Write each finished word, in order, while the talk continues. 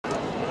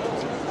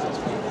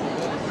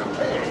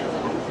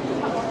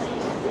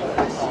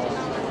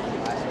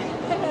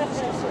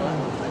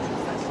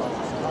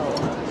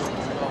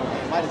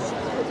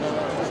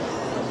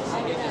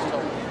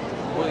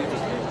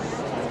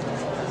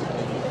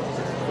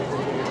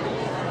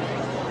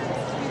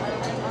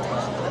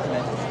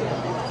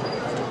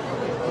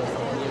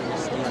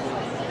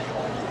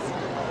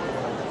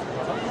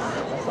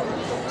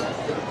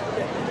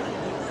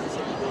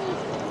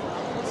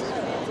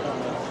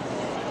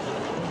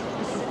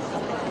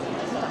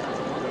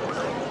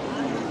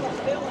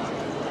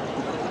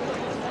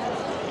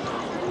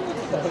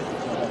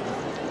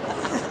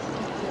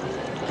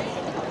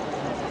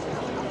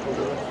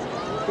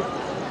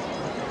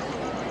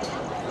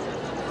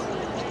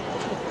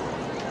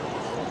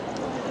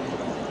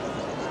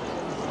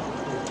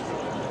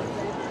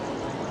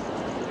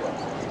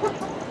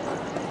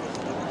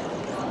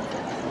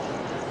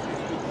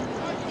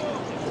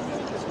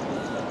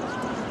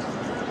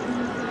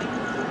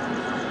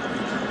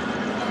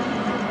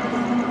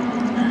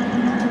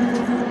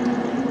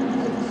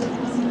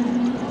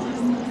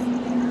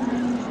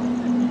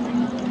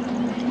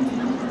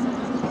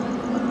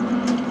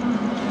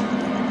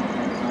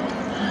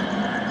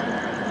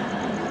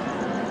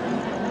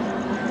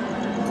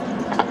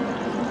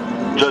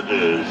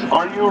Judges,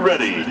 are you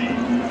ready?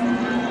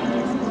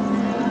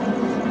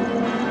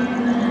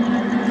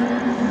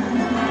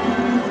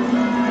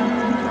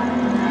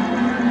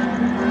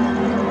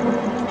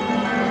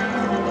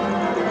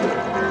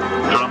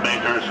 Drum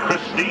majors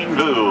Christine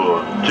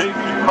Vu, Jake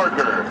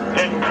Parker,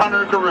 and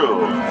Connor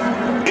Carew.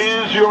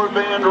 Is your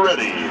band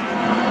ready?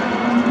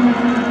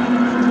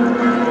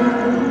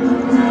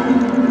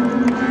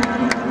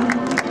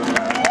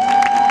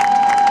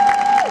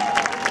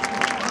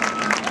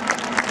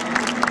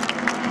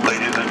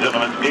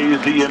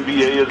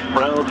 AzMBA is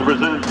proud to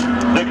present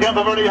the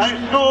Campo Verde High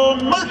School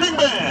Marching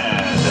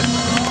Band.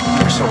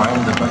 We're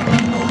surrounded by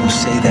people who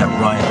say that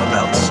rhyme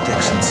about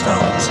sticks and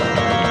stones.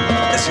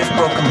 As if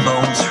broken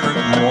bones hurt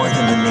more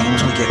than the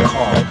names we get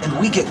called, and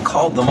we get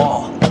called them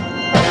all.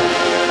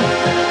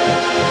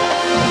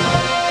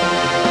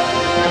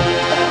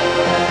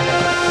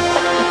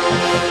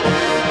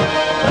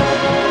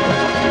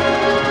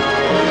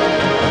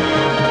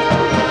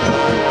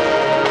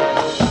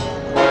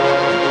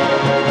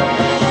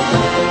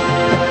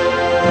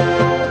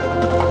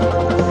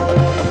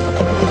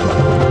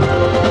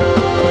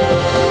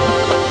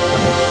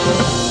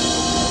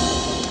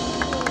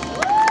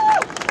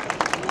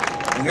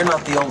 We're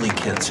not the only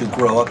kids who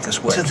grow up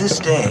this way. To this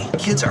day,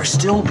 kids are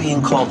still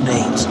being called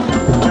names.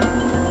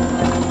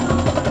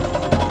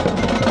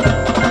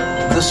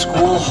 The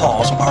school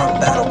halls are a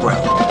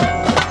battleground.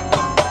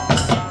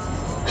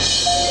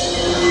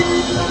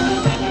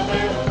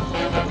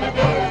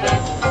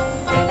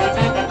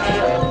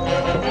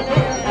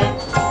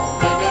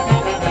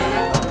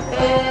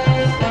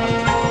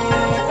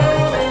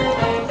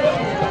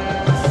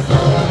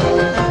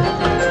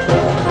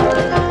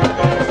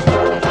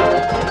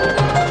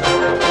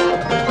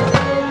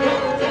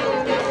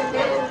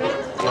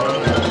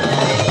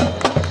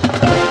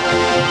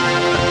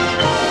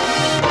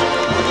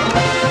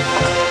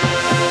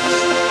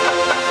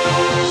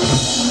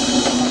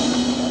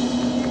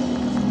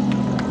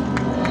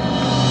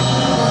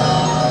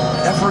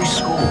 Every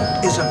school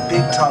is a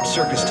big top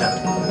circus tent.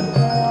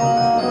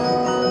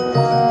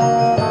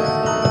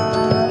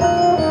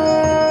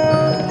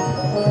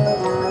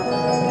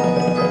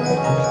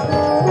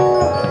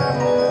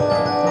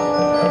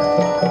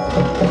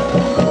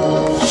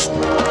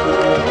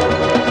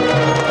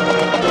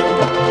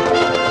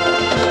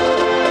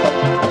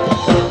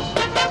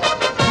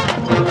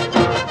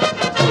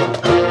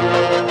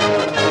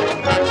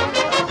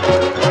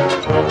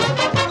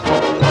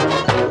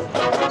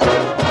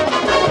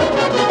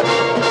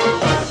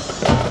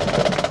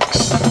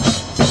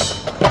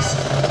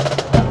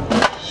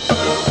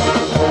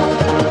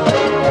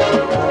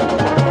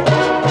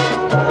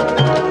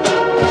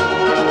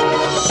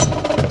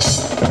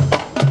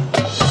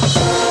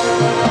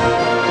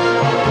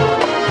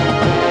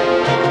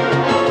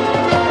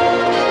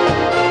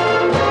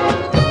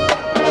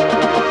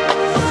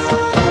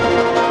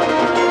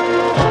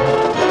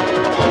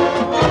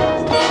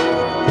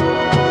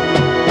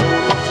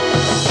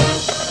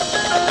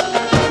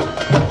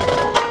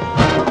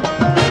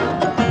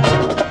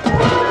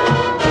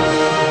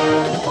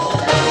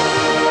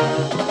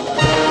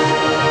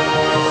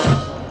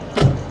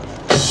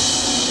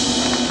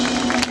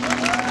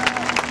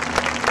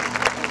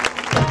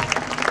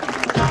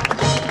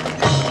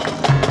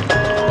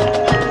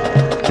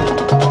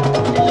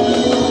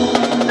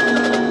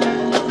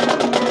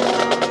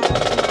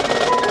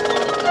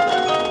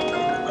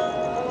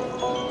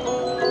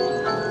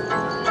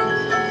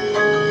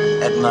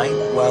 At night,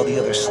 while the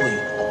others sleep,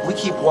 we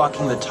keep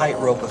walking the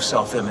tightrope of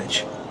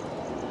self-image.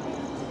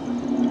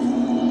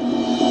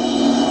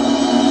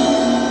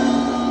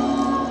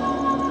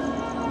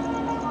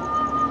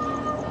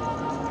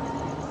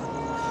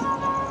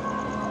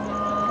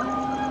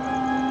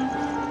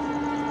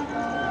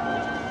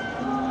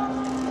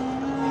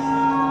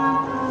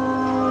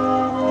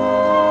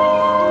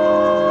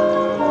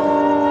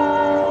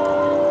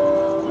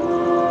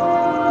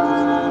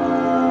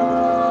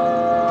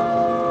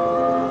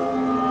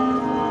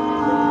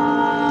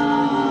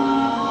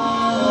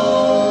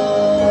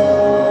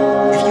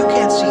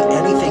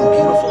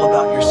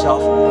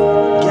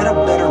 Get a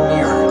better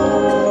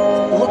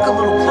mirror. Look a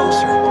little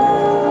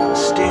closer.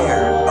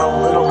 Stare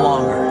a little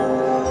longer.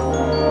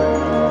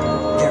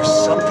 There's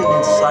something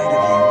inside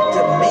of you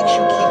that makes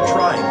you keep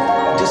trying,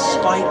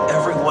 despite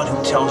everyone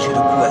who tells you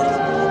to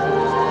quit.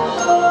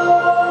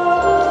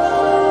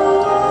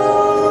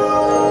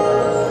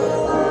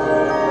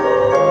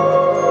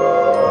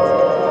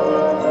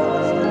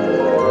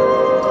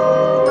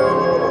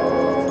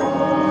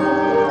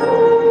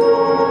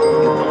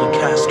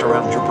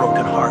 Around your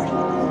broken heart,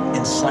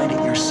 inside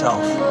it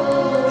yourself.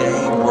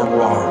 They were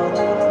wrong.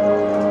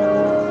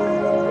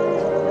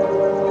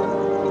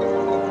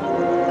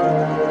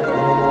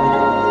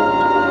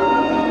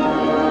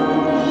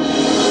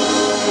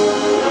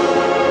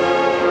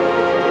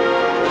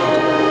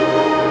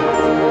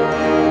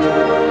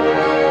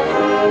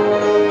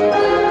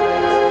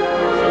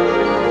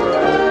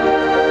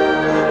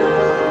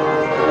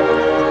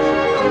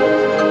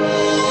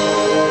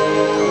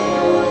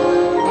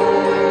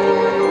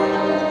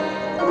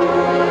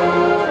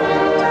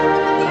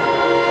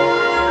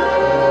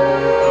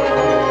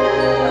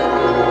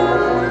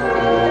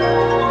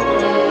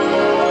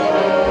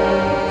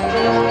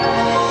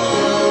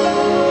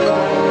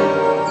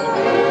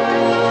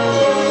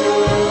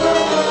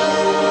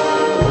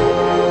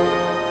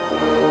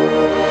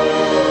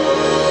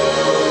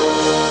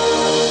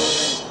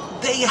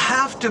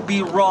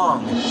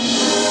 wrong.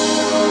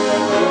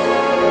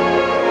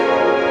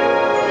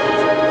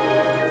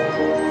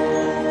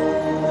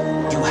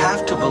 You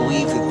have to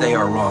believe that they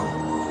are wrong.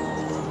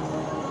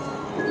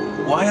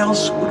 Why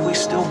else would we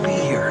still be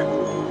here?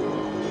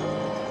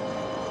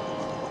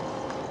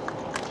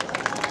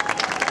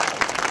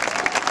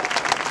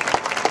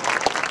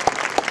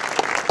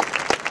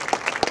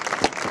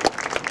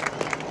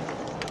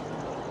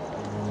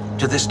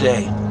 To this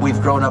day, we've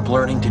grown up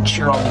learning to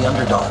cheer on the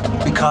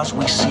underdog because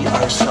we see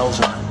ourselves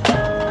in it.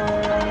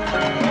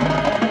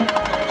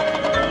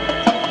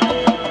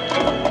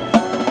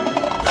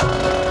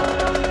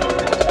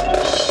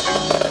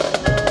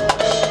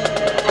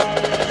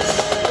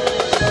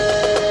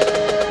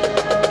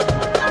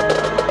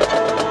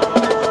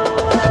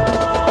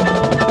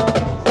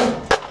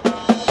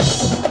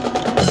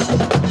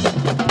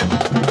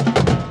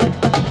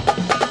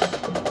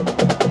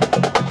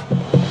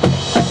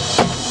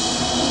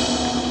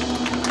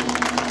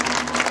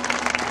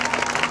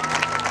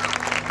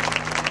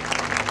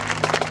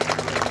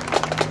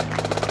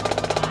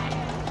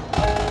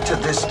 To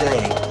this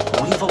day,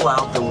 we've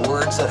allowed the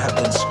words that have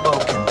been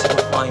spoken to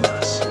define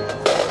us.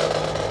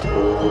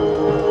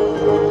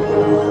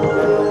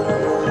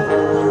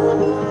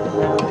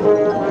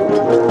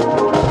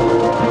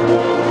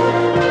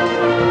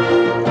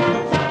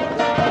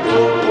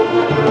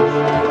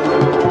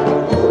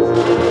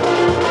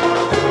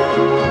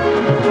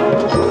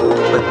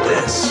 But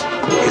this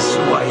is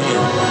who I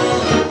am.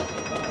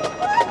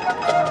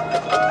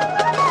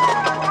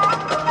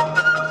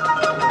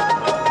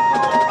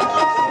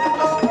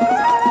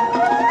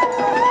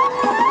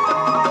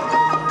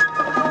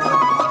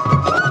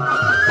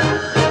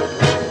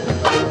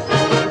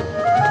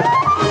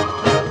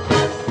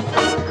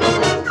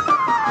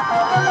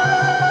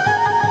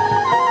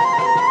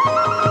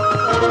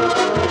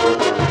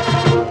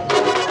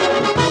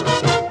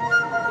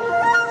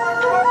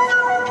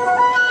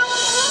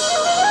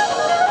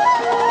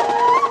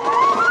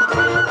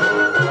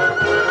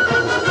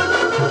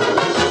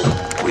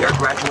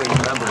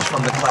 Graduating members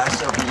from the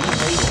class of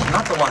E8,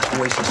 not the lost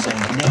voices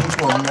saying names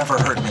will never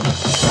hurt me.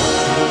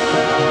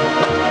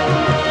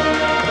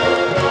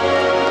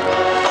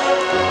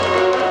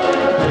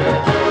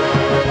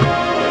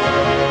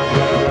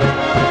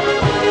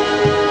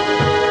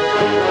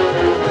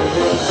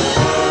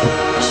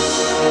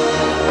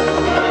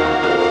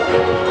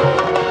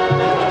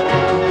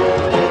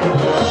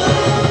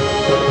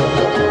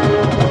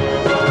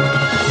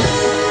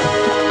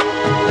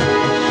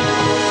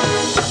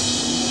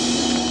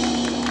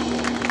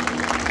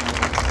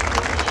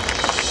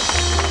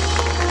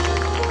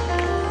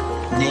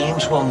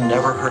 Names will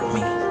never hurt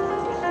me,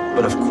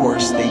 but of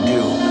course they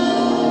do.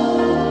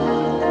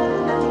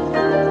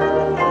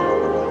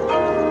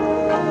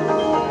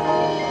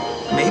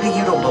 Maybe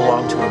you don't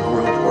belong to a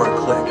group or a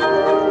clique.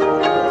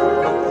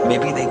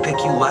 Maybe they pick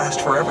you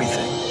last for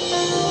everything.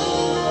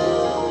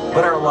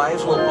 But our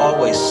lives will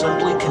always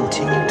simply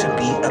continue to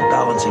be a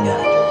balancing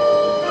act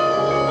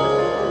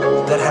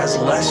that has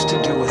less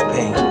to do with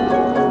pain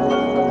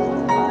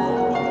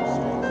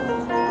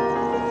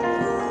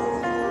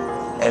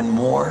and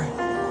more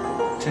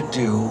to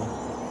do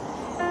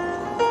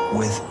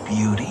with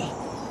beauty.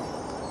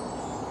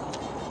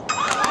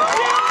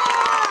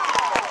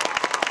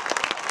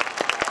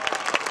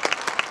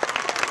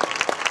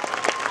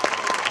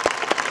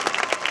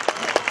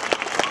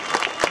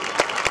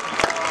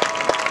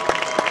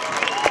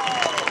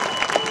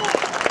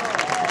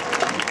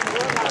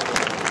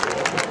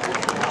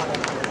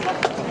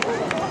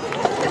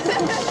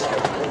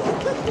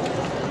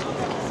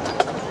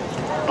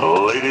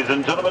 Ladies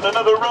and gentlemen,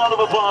 another round of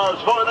applause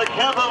for the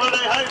Campo Verde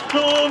High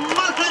School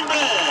Marching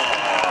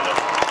Band.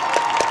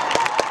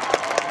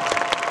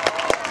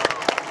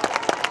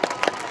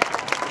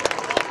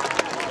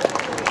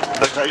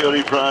 The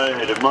Coyote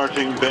Pride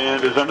Marching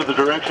Band is under the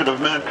direction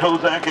of Matt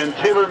Kozacek and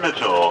Taylor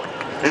Mitchell.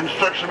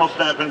 Instructional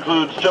staff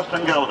includes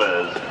Justin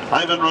Galvez,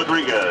 Ivan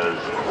Rodriguez,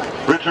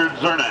 Richard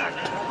Zernak,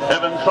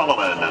 Evan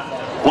Solomon,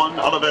 Juan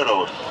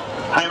Oliveros,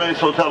 Jaime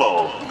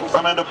Sotelo,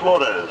 Amanda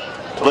Flores,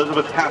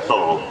 Elizabeth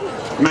Castle,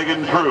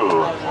 Megan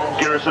True,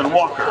 Garrison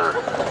Walker,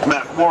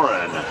 Matt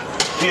Warren,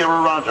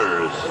 Sierra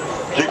Rogers,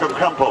 Jacob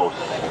Campos,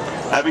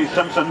 Abby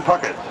Simpson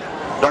Puckett,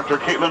 Dr.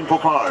 Caitlin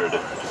Popard,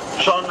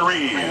 Sean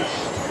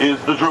Reeves is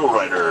the drill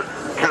writer,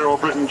 Carol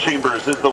Britton Chambers is the